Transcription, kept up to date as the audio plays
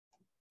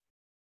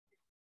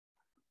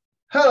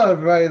Hello,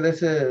 everybody.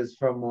 This is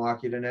from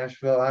Milwaukee to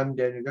Nashville. I'm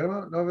Daniel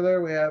Goodman, and over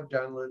there we have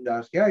John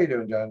Lindowski. How you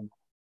doing, John?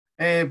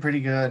 Hey, pretty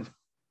good.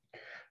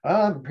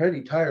 I'm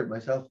pretty tired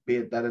myself, be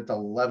it that it's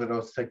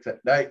 11:06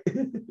 at night.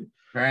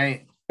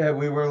 Right. And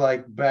we were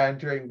like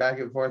bantering back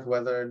and forth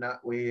whether or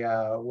not we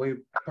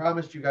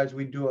promised you guys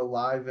we'd do a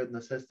live in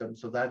the system,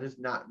 so that is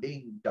not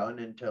being done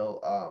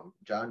until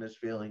John is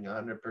feeling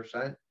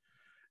 100%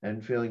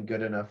 and feeling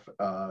good enough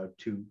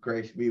to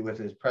grace me with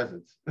his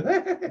presence.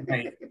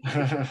 Right.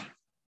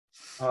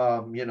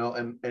 And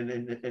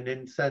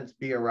in sense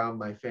be around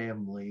my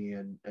family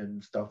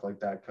and stuff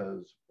like that,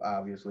 because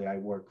obviously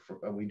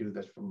we do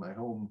this from my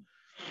home,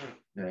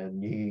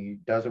 and he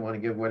doesn't want to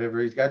give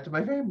whatever he's got to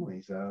my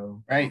family.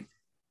 So Right.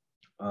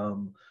 I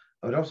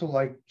would also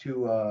like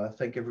to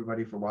thank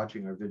everybody for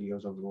watching our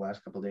videos over the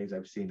last couple of days.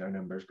 I've seen our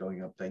numbers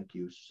going up. Thank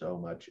you so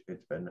much.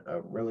 It's been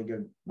a really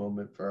good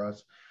moment for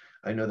us.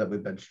 I know that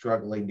we've been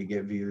struggling to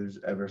get views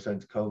ever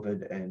since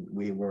COVID, and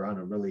we were on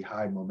a really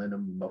high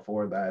momentum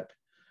before that,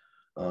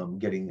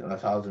 getting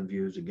 1,000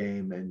 views a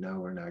game, and now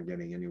we're not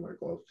getting anywhere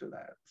close to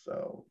that.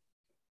 So,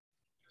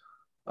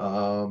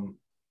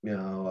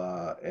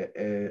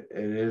 it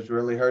is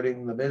really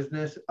hurting the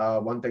business.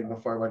 One thing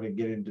before I want to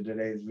get into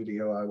today's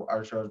video,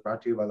 our show is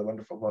brought to you by the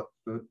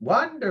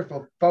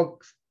wonderful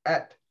folks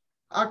at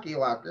Hockey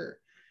Locker,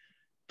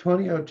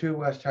 2002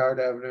 West Howard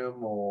Avenue,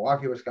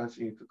 Milwaukee,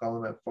 Wisconsin. You could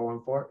call them at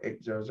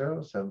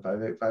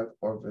 414-800-7585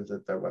 or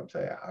visit their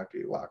website at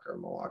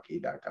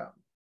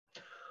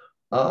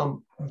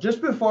hockeylockermilwaukee.com.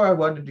 Just before I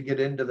wanted to get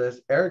into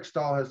this, Eric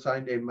Stahl has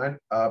signed a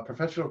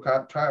professional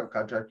trial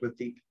contract with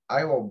the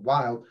Iowa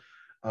Wild,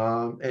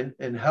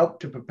 and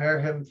helped to prepare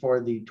him for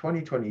the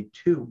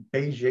 2022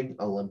 Beijing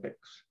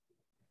Olympics.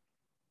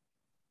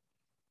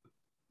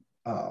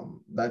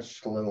 That's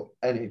just a little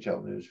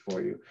NHL news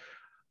for you.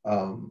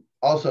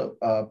 Also,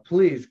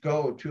 please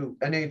go to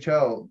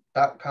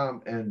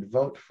NHL.com and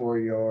vote for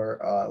your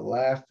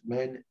last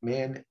men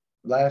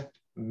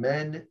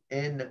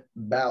in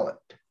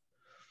ballot.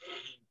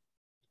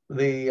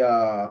 The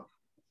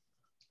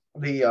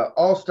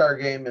All-Star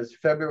game is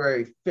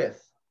February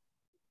 5th,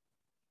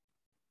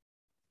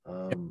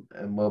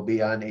 and will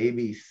be on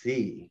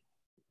ABC.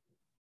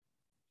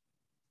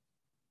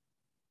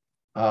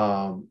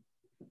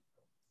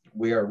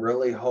 We are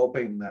really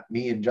hoping that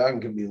me and John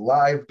can be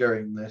live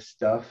during this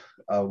stuff.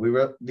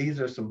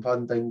 These are some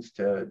fun things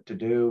to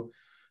do.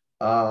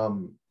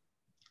 The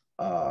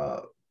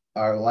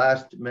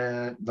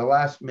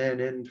last man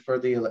in for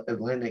the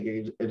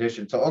Atlantic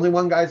edition. So only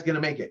one guy's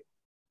gonna make it.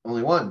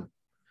 Only one.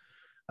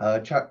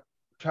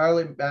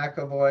 Charlie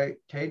McAvoy,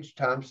 Tage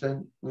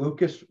Thompson,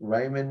 Lucas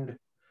Raymond,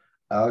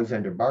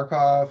 Alexander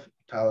Barkov,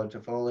 Tyler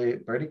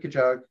Toffoli, Brady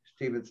Tkachuk,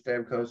 Steven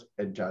Stamkos,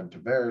 and John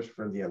Tavares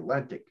for the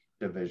Atlantic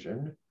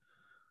division.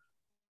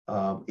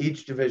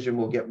 Each division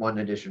will get one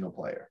additional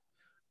player.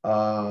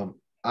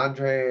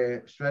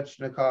 Andrei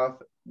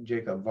Svechnikov,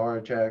 Jacob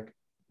Voracek,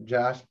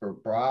 Jasper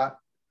Bratt,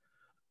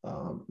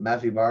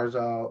 Matthew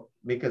Barzal,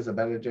 Mika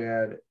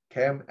Zibanejad,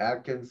 Cam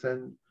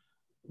Atkinson,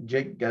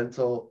 Jake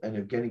Gensel, and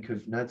Evgeny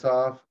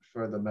Kuznetsov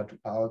for the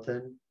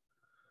Metropolitan.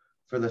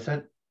 For the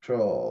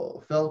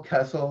Central, Phil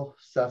Kessel,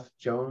 Seth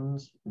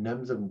Jones,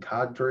 Nemzem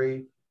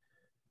Kadri,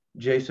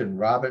 Jason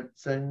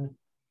Robinson,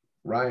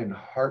 Ryan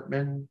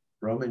Hartman,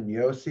 Roman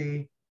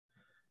Yossi,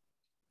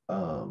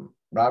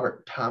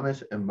 Robert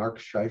Thomas, and Mark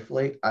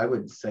Scheifele. I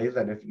would say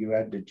that if you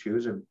had to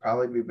choose, it would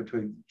probably be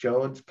between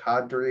Jones,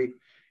 Kadri,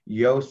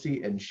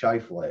 Yossi, and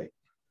Scheifele.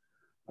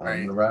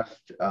 Right. The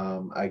rest,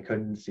 I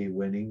couldn't see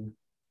winning.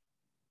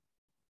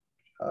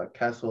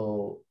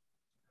 Kessel,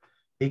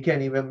 he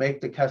can't even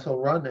make the Kessel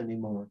run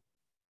anymore.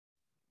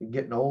 He's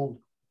getting old.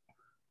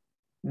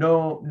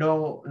 No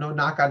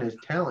knock on his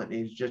talent.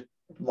 He's just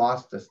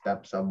lost a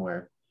step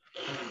somewhere.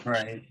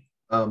 Right.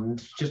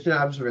 It's just an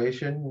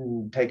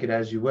observation. Take it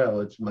as you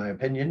will. It's my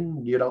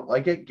opinion. You don't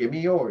like it, give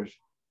me yours.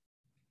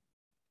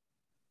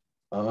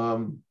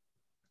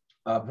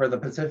 For the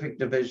Pacific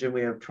Division,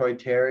 we have Troy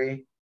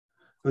Terry,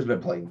 who's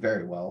been playing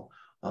very well.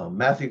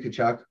 Matthew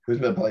Tkachuk, who's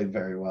been playing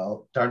very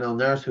well. Darnell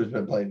Nurse, who's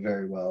been playing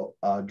very well.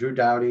 Drew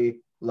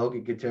Doughty,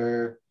 Logan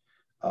Couture,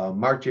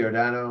 Mark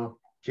Giordano,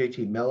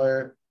 JT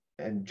Miller,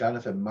 and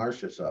Jonathan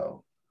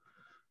Marchessault.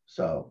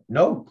 So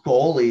no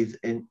goalies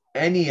in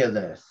any of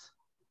this.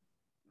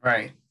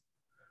 Right.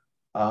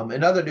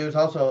 In other news,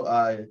 also,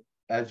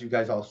 as you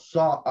guys all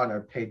saw on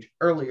our page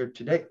earlier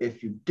today,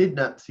 if you did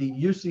not see,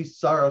 UC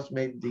Saros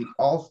made the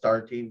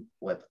All-Star team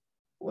with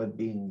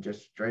being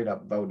just straight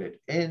up voted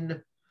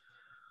in.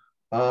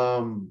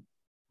 The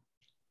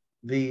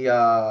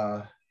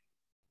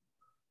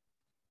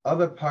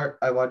other part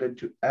I wanted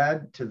to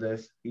add to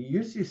this,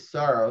 UC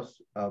Saros,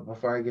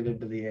 before I get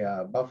into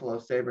the Buffalo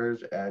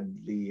Sabres and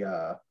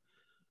the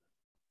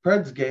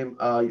Preds game,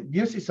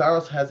 UC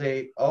Saros has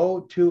a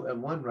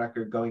 0-2-1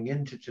 record going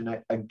into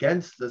tonight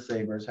against the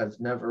Sabres, has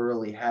never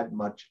really had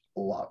much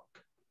luck.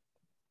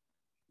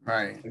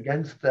 Right.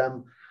 Against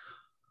them.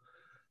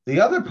 The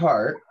other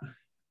part,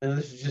 and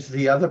this is just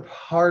the other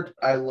part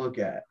I look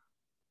at,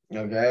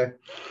 okay?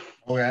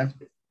 Okay.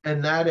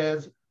 And that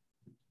is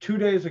 2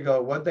 days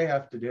ago, what'd they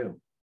have to do?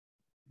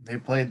 They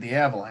played the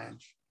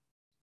Avalanche.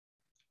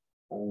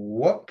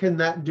 What can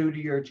that do to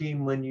your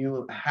team when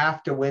you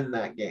have to win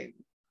that game?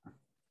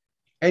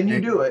 And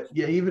you do it,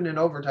 yeah, even in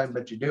overtime,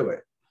 but you do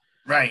it.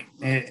 Right.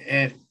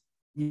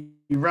 You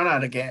run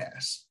out of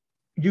gas.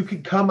 You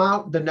could come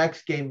out the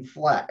next game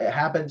flat. It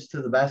happens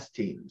to the best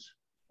teams.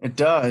 It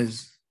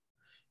does.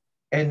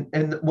 And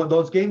when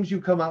those games you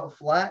come out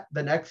flat,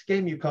 the next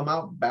game you come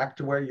out back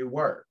to where you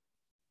were.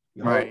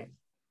 Right.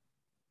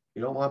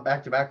 You don't want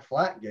back-to-back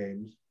flat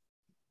games.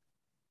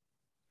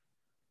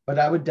 But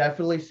I would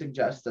definitely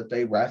suggest that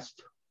they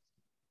rest.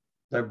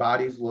 Their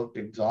bodies looked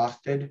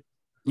exhausted.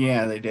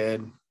 Yeah, they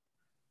did.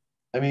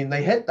 I mean,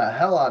 they hit the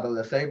hell out of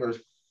the Sabres.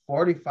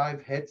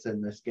 45 hits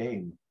in this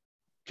game,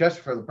 just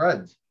for the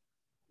Preds.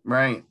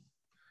 Right.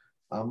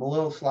 I'm a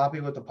little sloppy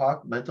with the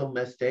puck. Mental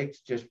mistakes,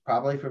 just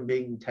probably from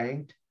being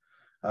tanked.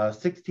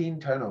 16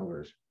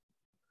 turnovers.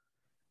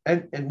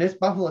 And this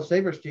Buffalo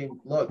Sabres team,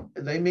 look,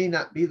 they may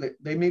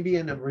be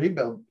in a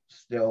rebuild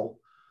still,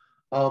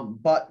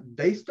 but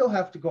they still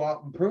have to go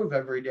out and prove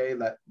every day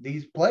that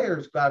these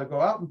players got to go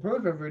out and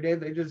prove every day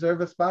they deserve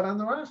a spot on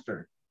the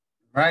roster.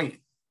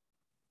 Right.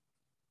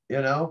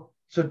 You know,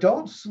 so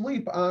don't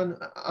sleep on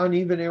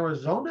even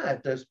Arizona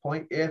at this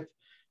point. If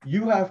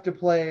you have to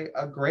play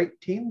a great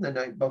team the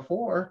night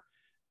before,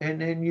 and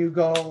then you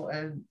go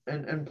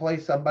and play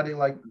somebody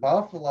like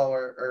Buffalo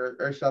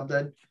or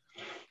something,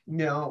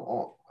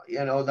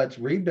 that's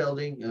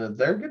rebuilding,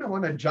 they're going to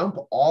want to jump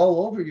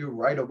all over you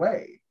right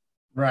away.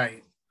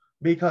 Right.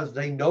 Because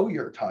they know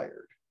you're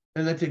tired.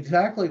 And that's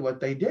exactly what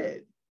they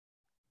did.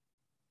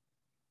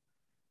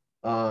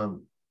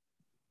 The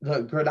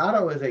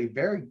Granato is a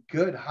very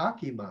good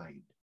hockey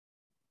mind.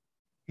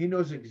 He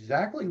knows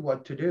exactly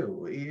what to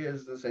do. He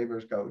is the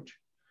Sabres coach.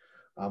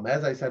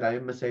 As I said, I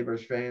am a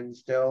Sabres fan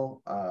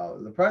still.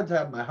 The Preds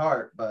have my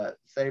heart, but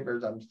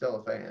Sabres, I'm still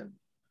a fan.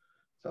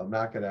 So I'm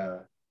not going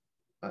to,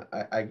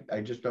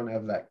 I just don't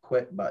have that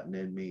quit button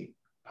in me.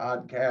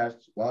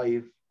 Podcasts,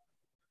 life,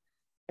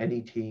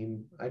 any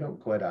team, I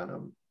don't quit on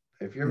them.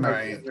 If you're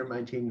my team, you're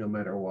my team no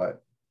matter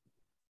what.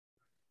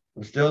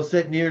 I'm still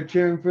sitting here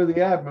cheering for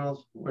the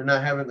Admirals. We're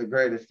not having the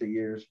greatest of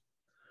years.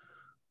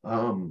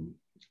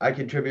 I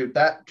contribute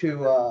that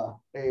to a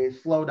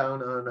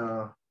slowdown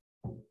on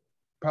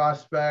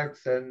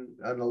prospects and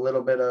a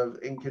little bit of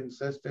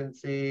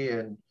inconsistency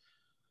and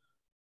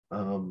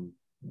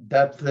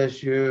depth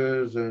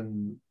issues,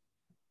 and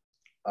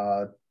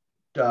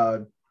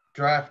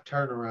draft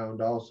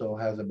turnaround also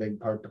has a big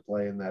part to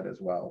play in that as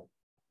well.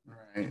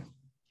 Right.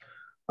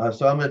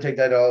 So I'm going to take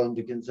that all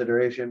into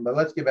consideration, but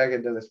let's get back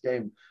into this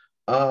game.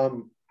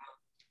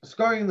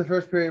 Scoring in the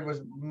first period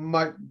was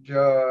Mike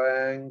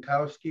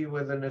Jankowski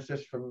with an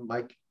assist from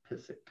Mike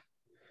Pissick,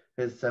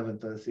 his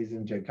 7th of the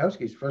season.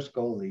 Jankowski's first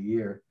goal of the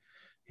year.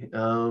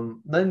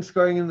 Then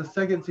scoring in the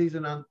second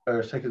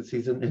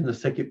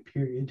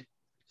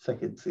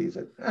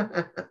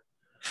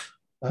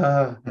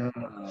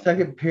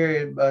second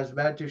period was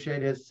Matt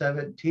Duchene, his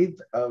 17th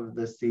of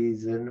the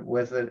season,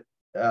 with an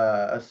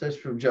assist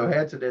from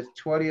Johansson, his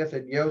 20th,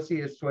 and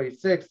Yossi, his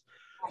 26th.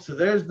 So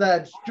there's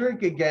that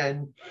streak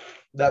again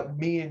that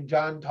me and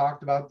John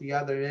talked about the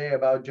other day,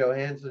 about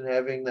Johansson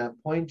having that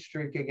point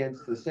streak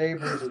against the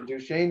Sabres and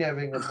Duchene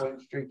having a point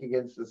streak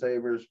against the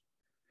Sabres.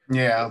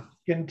 Yeah.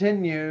 It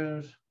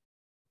continues.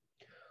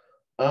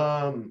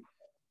 Then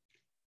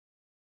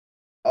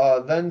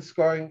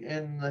scoring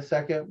in the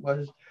second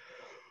was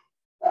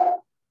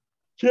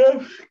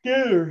Jeff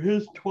Skinner,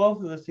 his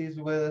 12th of the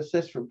season, with an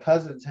assist from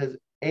Cousins, his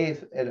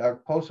 8th, and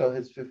Okposo,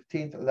 his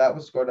 15th. That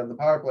was scored on the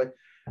power play.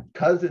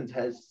 Cousins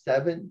has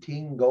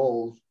 17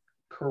 goals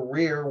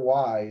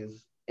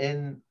career-wise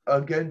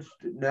against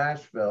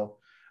Nashville.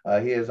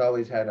 He has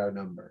always had our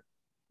number.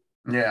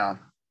 Yeah.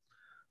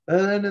 And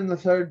then in the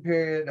third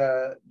period,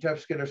 Jeff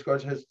Skinner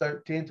scores his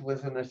 13th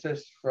with an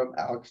assist from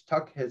Alex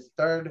Tuck, his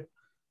 3rd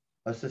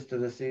assist of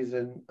the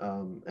season,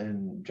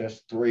 and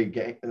just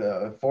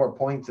 4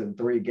 points in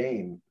 3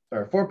 games,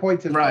 or 4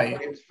 points in 4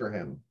 games for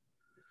him.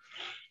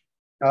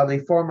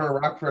 The former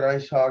Rockford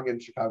Ice Hog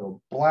and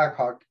Chicago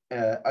Blackhawk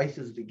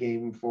ices the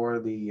game for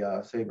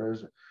the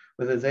Sabres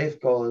with his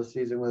 8th goal of the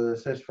season, with an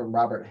assist from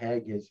Robert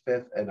Haig, his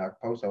 5th, and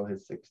Okposo,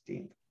 his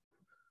 16th.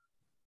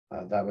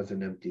 That was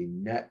an empty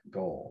net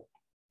goal.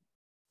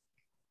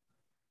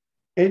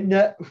 In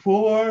net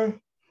for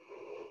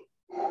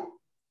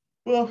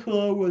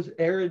Buffalo was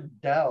Aaron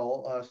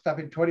Dell,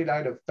 stopping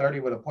 29 of 30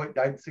 with a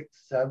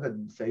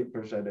 .967 save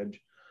percentage.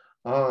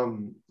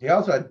 He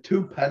also had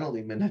 2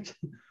 penalty minutes.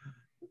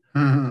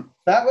 Mm-hmm.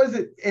 That was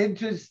an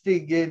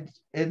interesting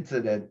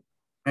incident.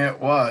 It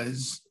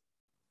was.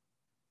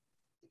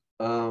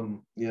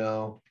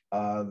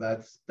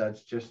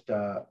 That's just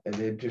an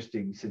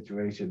interesting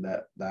situation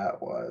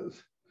that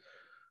was.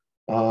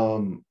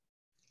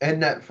 And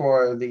net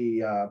for the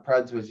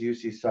Preds was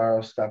UC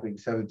Saros, stopping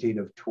 17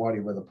 of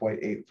 20 with a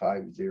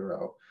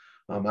 .850.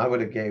 I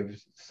would have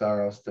gave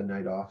Saros the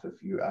night off if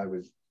I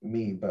was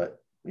me,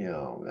 but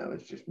that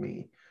was just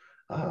me.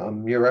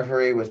 Your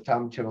referee was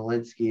Tom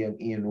Chmielewski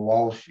and Ian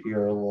Walsh.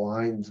 Your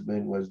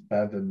linesman was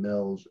Bevan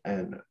Mills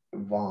and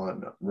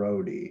Vaughn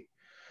Rohde.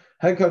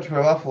 Head coach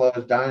for Buffalo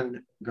is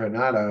Don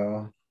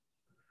Granato.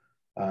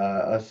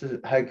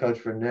 Assistant head coach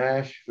for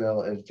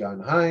Nashville is John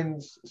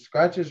Hines.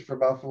 Scratches for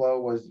Buffalo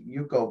was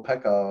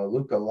Yuko-Pekka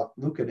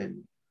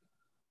Luukkonen.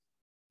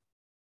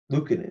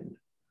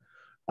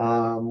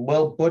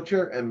 Will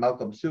Butcher and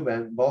Malcolm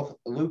Subban, both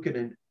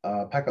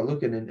Pekka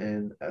Luukkonen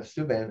and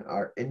Subban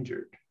are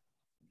injured.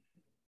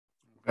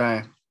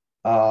 Okay.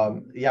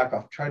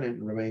 Yakov Trenin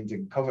remains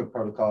in COVID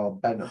protocol.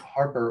 Ben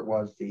Harper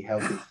was the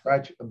healthy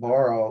scratch.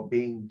 Boro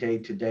being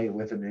day-to-day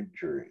with an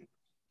injury.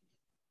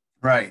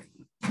 Right.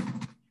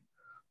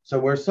 So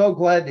we're so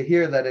glad to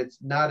hear that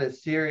it's not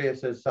as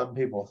serious as some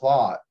people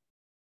thought.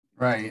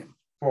 Right.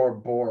 For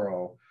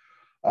Boro.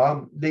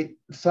 The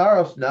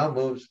Saros now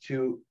moves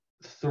to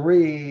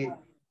 3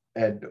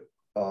 and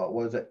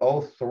was it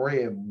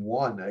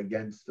 3-1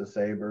 against the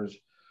Sabres.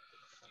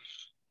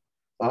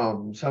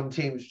 Some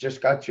teams just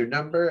got your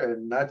number,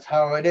 and that's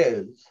how it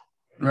is.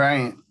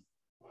 Right.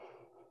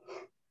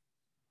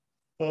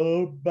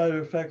 Matter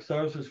of fact,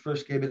 Saros'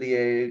 first game in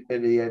the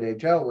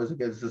NHL was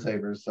against the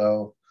Sabres,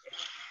 so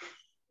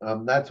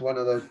that's one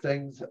of those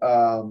things.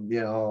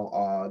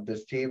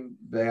 This team,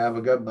 they have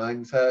a good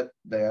mindset.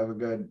 They have a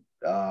good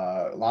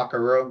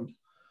locker room.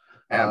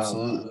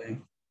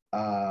 Absolutely.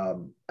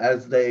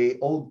 As the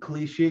old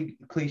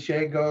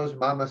cliche goes,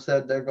 Mama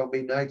said there are going to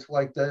be nights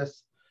like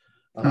this.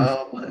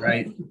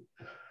 Right.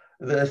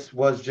 This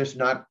was just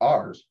not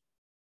ours.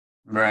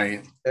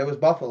 Right. It was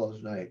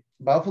Buffalo's night.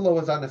 Buffalo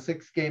was on a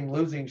 6-game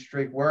losing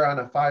streak. We're on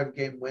a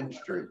 5-game win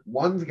streak.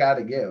 One's got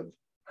to give.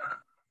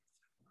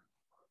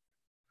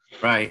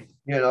 Right.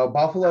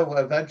 Buffalo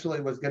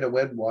eventually was going to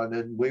win one,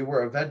 and we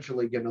were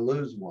eventually going to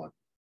lose one.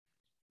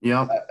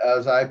 Yep.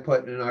 As I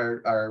put in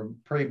our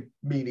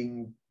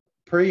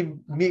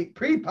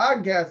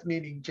pre-podcast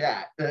meeting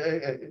chat.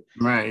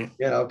 Right.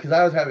 Because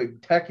I was having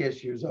tech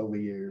issues over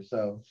here.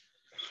 So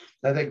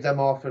I thank them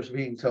all for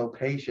being so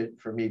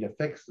patient for me to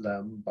fix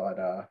them.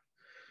 But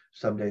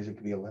some days it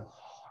can be a little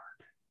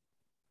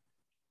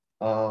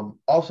hard.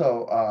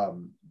 Also,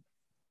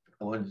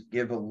 I want to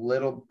give a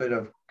little bit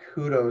of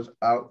kudos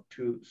out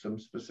to some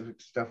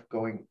specific stuff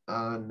going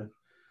on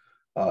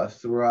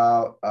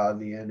throughout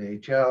the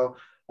NHL.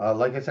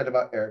 Like I said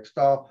about Eric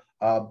Stahl,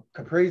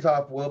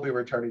 Kaprizov will be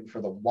returning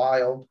for the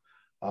Wild.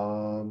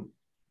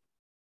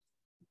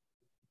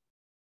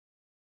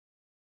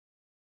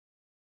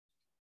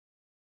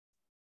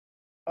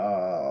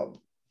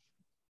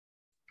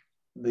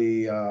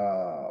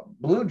 The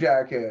Blue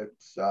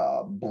Jackets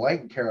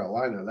blank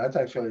Carolina. That's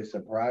actually a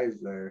surprise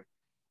there.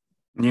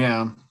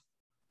 Yeah.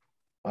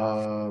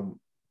 13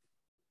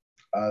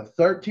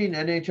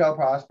 NHL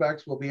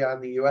prospects will be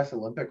on the U.S.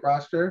 Olympic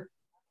roster.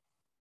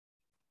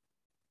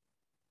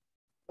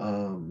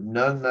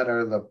 None that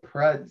are the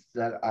Preds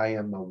that I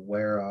am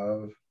aware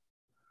of.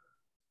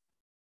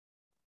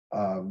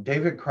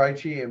 David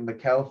Krejci and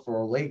Mikhail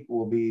Frolik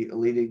will be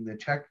leading the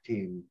Czech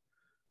team.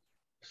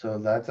 So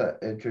that's an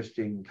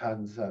interesting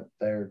concept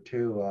there,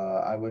 too.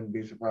 I wouldn't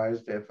be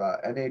surprised if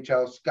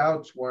NHL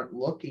scouts weren't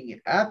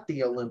looking at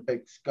the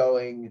Olympics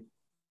going,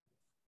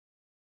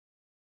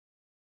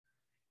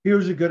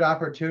 here's a good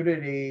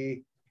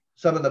opportunity,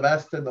 some of the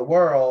best in the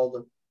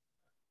world.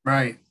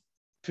 Right.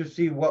 To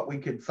see what we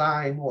could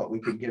sign, what we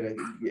could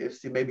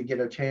maybe get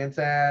a chance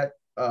at.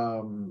 Maybe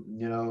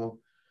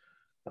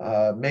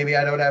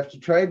I don't have to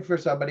trade for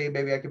somebody.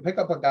 Maybe I can pick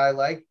up a guy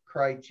like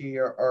Krejci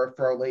or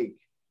Frolik,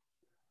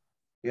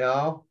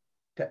 to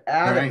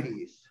add a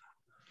piece.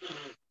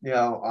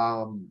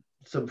 Some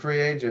free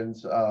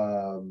agents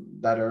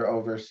that are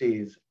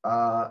overseas,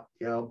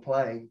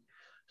 playing.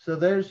 So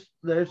there's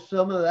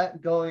some of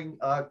that going.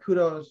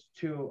 Kudos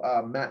to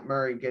Matt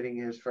Murray getting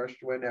his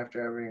first win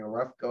after having a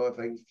rough go of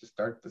things to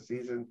start the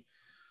season.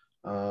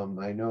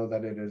 I know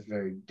that it is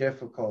very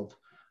difficult.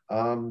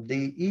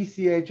 The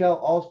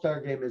ECHL All-Star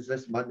Game is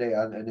this Monday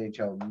on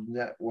NHL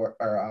Network,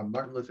 or on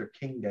Martin Luther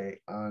King Day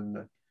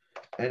on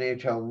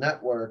NHL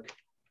Network.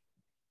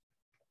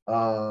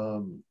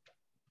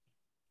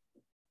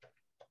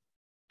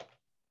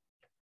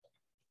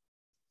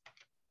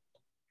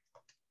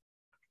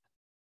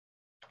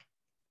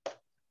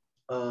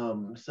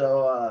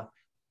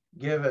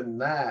 Given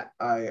that,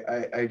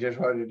 I just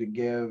wanted to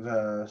give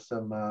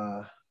some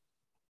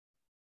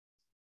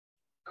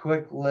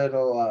quick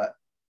little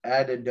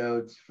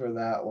anecdotes for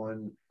that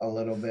one a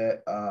little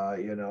bit,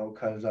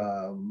 because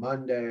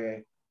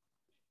Monday,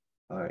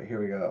 all right, here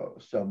we go.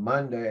 So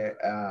Monday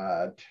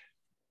at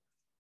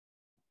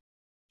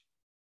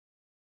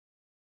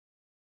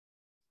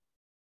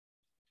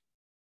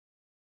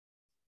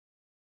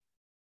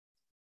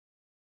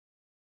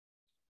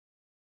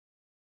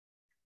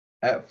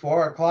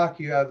 4:00,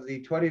 you have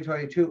the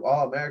 2022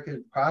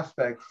 All-American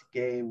Prospects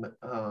game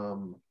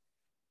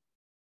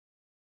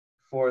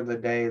for the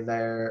day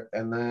there.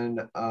 And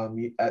then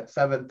at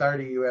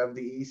 7:30, you have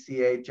the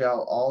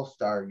ECHL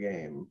All-Star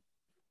Game.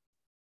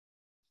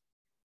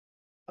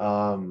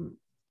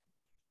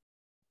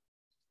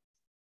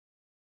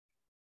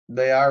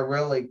 they are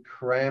really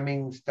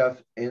cramming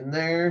stuff in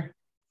there.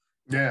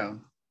 Yeah.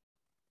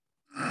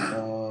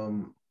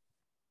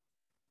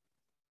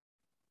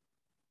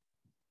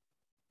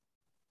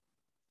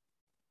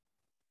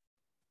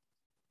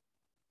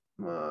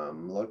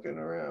 I'm looking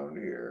around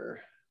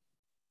here.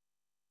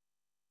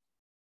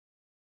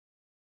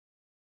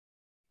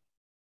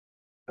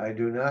 I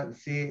do not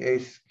see a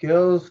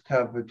skills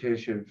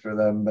competition for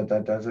them, but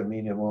that doesn't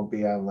mean it won't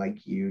be on like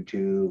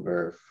YouTube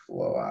or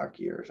Flow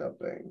Hockey or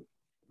something.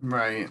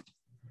 Right.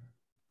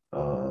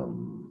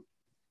 Um,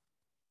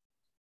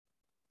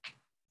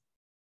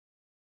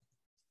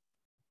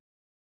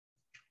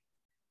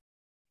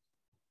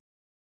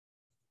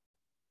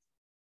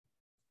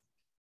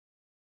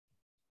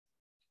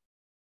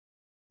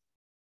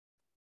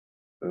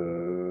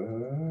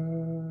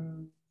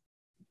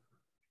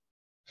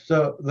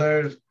 so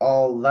there's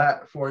all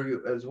that for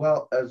you as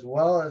well as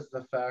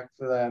the fact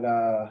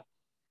that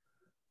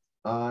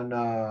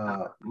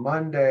on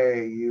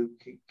Monday you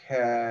could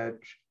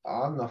catch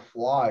on the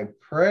fly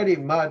pretty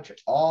much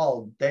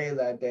all day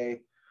that day,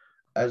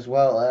 as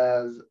well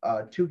as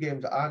two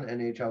games on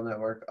NHL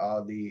Network,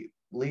 the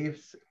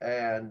Leafs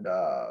and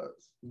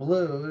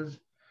Blues,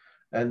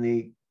 and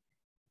the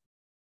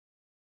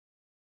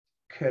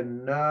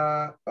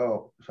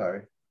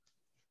sorry.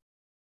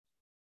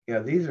 Yeah,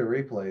 these are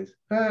replays.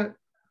 There's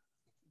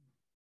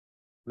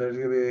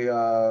going to be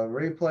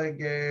replay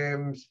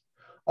games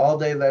all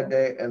day that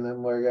day, and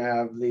then we're going to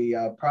have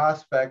the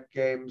prospect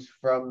games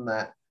from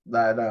that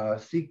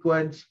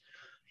sequence.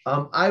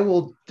 I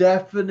will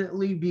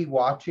definitely be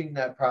watching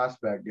that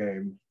prospect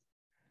game.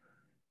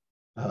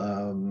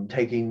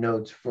 Taking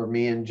notes for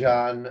me and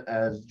John,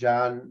 as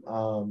John,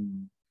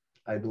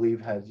 I believe,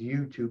 has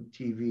YouTube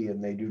TV,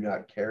 and they do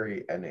not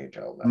carry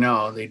NHL Network.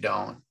 No, they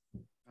don't,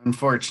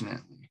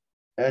 unfortunately.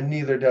 And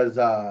neither does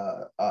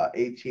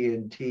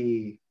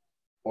AT&T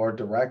or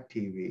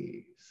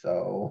DirecTV.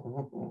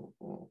 So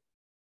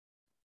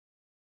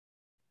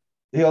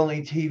the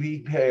only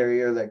TV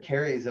carrier that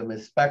carries them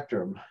is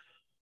Spectrum.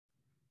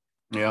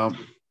 Yeah.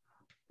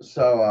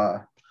 So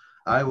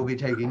I will be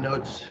taking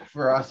notes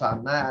for us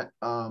on that.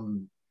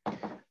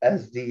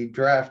 As the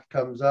draft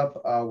comes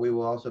up, we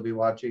will also be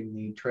watching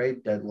the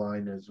trade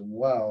deadline as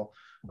well.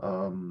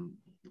 I'm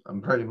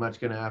pretty much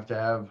going to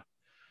have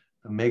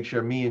make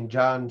sure me and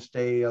John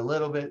stay a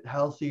little bit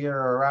healthier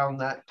around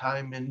that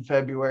time in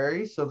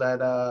February, so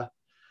that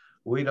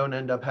we don't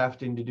end up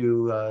having to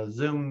do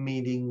Zoom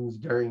meetings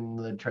during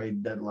the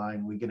trade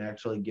deadline. We can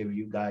actually give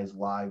you guys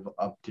live,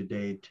 up to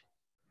date,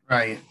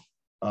 right,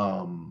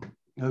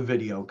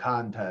 video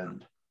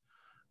content.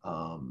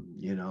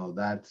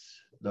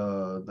 That's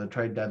the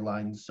trade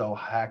deadline so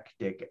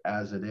hectic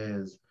as it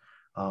is.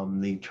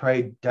 The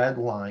trade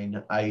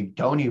deadline, I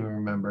don't even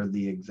remember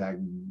the exact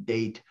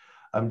date.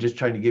 I'm just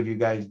trying to give you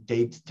guys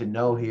dates to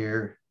know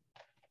here.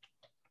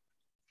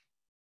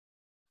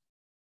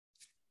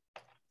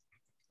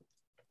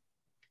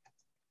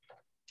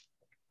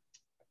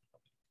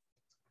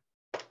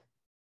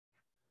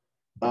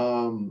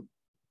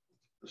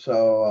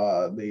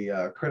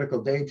 The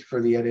critical dates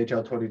for the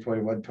NHL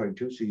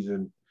 2021-22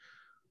 season,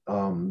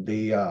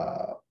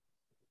 the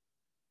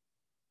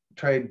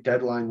trade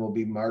deadline will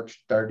be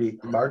March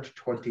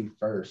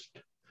 21st.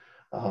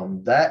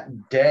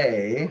 That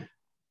day,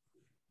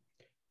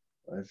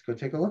 let's go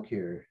take a look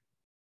here.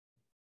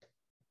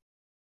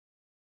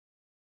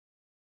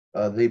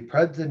 The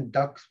Preds and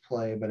Ducks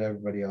play, but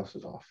everybody else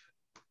is off.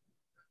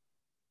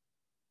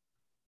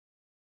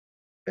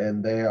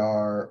 And they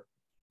are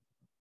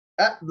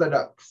at the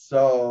Ducks.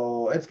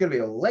 So it's going to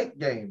be a late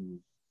game.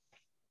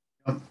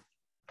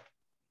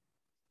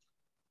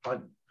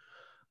 Fun.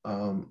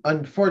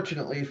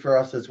 Unfortunately for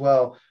us as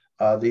well,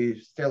 the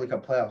Stanley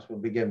Cup playoffs will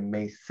begin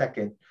May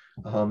 2nd.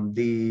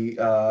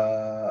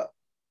 The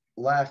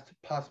last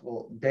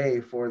possible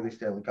day for the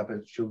Stanley Cup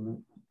is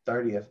June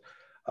 30th.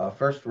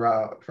 First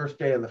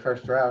day of the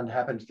first round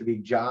happens to be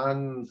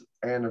John's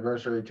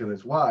anniversary to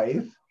his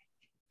wife,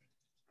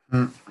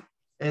 and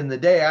the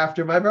day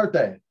after my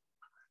birthday.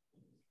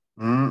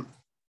 And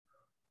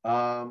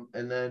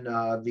then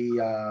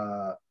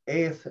the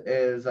 8th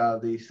is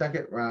the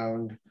second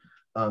round.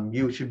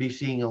 You should be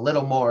seeing a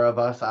little more of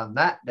us on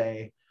that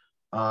day.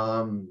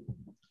 On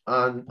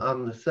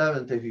the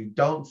 7th, if you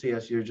don't see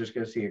us, you're just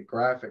going to see a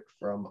graphic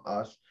from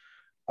us.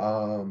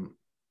 Then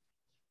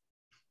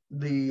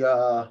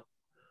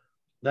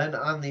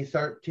on the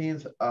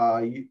 13th,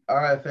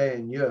 RFA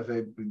and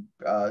UFA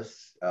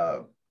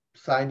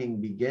signing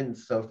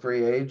begins, so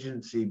free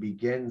agency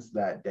begins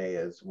that day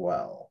as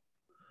well.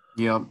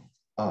 Yep.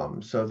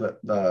 So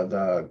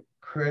the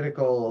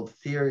critical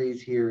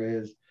theories here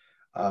is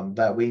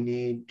that we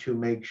need to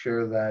make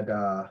sure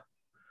that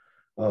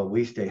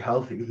we stay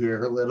healthy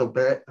here a little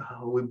bit.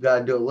 We've got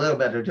to do a little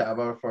better job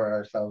for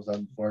ourselves,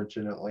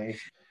 unfortunately.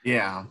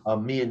 Yeah.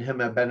 Me and him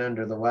have been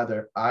under the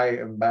weather. I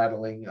am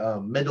battling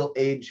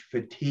middle-age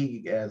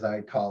fatigue, as I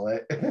call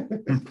it.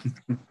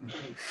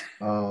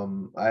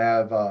 I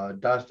have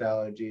dust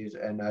allergies,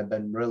 and I've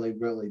been really,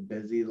 really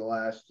busy the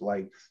last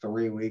like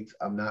 3 weeks.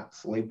 I'm not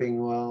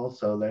sleeping well,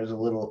 so there's a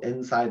little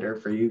insider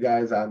for you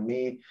guys on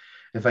me.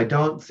 If I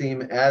don't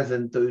seem as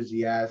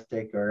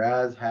enthusiastic or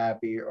as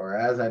happy or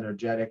as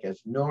energetic as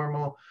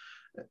normal,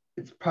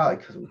 it's probably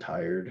because I'm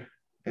tired.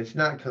 It's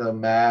not because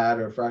I'm mad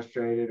or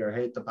frustrated or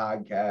hate the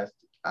podcast.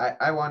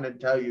 I want to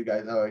tell you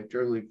guys how I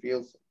truly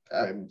feel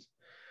sometimes.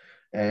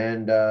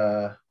 And,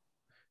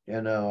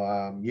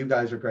 you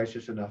guys are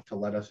gracious enough to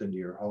let us into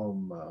your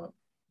home.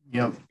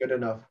 Yep. Good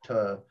enough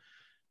to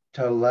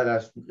let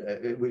us,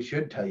 we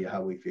should tell you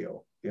how we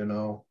feel, you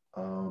know.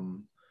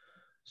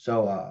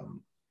 So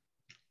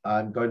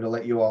I'm going to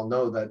let you all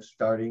know that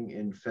starting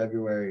in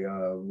February,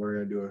 we're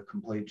going to do a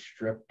complete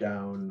strip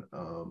down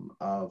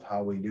of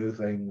how we do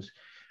things.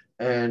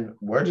 And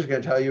we're just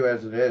going to tell you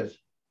as it is.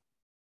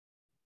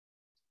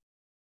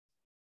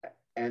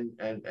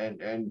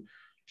 And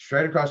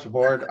straight across the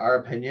board, our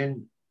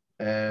opinion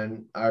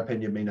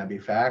may not be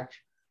fact.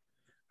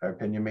 Our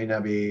opinion may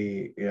not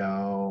be,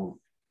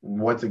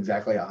 what's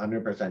exactly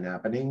 100%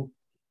 happening.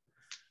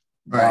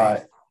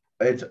 Right.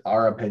 But it's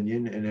our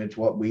opinion and it's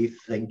what we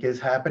think is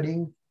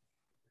happening.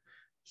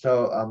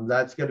 So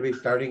that's going to be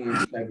starting in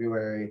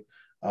February.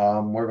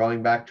 We're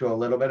going back to a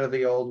little bit of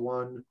the old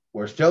one.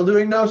 We're still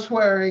doing no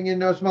swearing and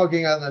no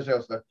smoking on the show.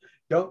 So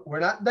we're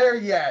not there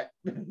yet.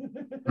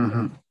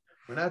 Mm-hmm.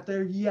 We're not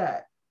there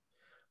yet.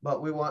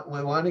 But we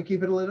want to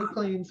keep it a little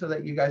clean so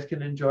that you guys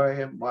can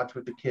enjoy and watch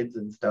with the kids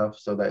and stuff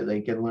so that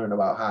they can learn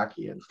about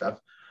hockey and stuff.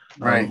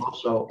 Right.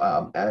 Also,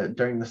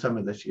 during the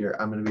summer this year,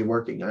 I'm going to be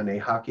working on a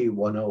Hockey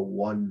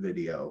 101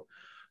 video.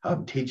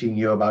 Teaching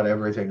you about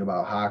everything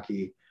about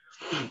hockey.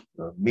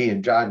 Me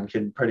and John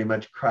can pretty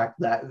much crack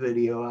that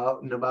video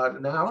out in about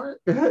an hour.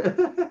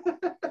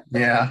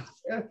 Yeah.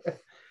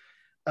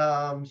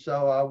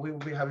 So we will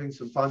be having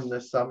some fun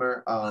this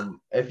summer.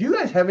 If you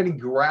guys have any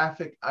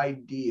graphic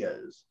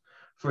ideas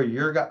for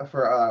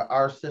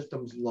our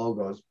system's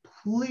logos,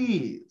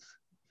 please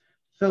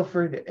feel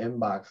free to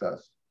inbox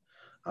us.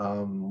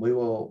 We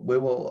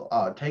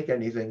will take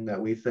anything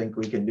that we think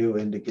we can do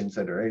into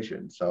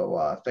consideration.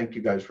 So thank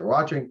you guys for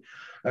watching.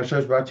 Our show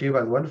is brought to you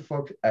by the wonderful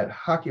folks at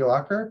Hockey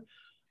Locker.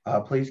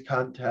 Please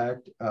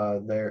contact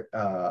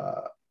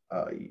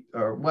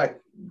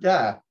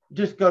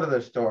just go to the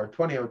store,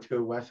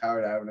 2002 West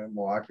Howard Avenue,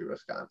 Milwaukee,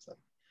 Wisconsin.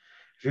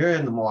 If you're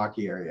in the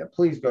Milwaukee area,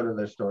 please go to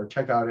their store.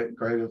 Check out it.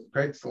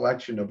 Great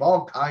selection of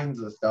all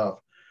kinds of stuff.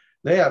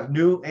 They have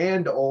new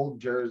and old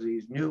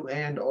jerseys, new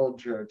and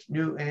old shirts,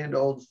 new and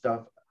old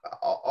stuff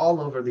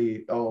all over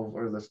the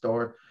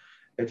store.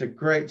 It's a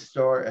great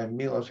store, and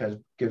Milos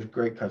gives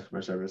great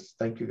customer service.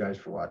 Thank you guys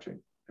for watching,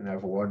 and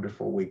have a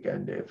wonderful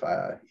weekend if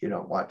you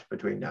don't watch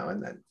between now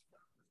and then.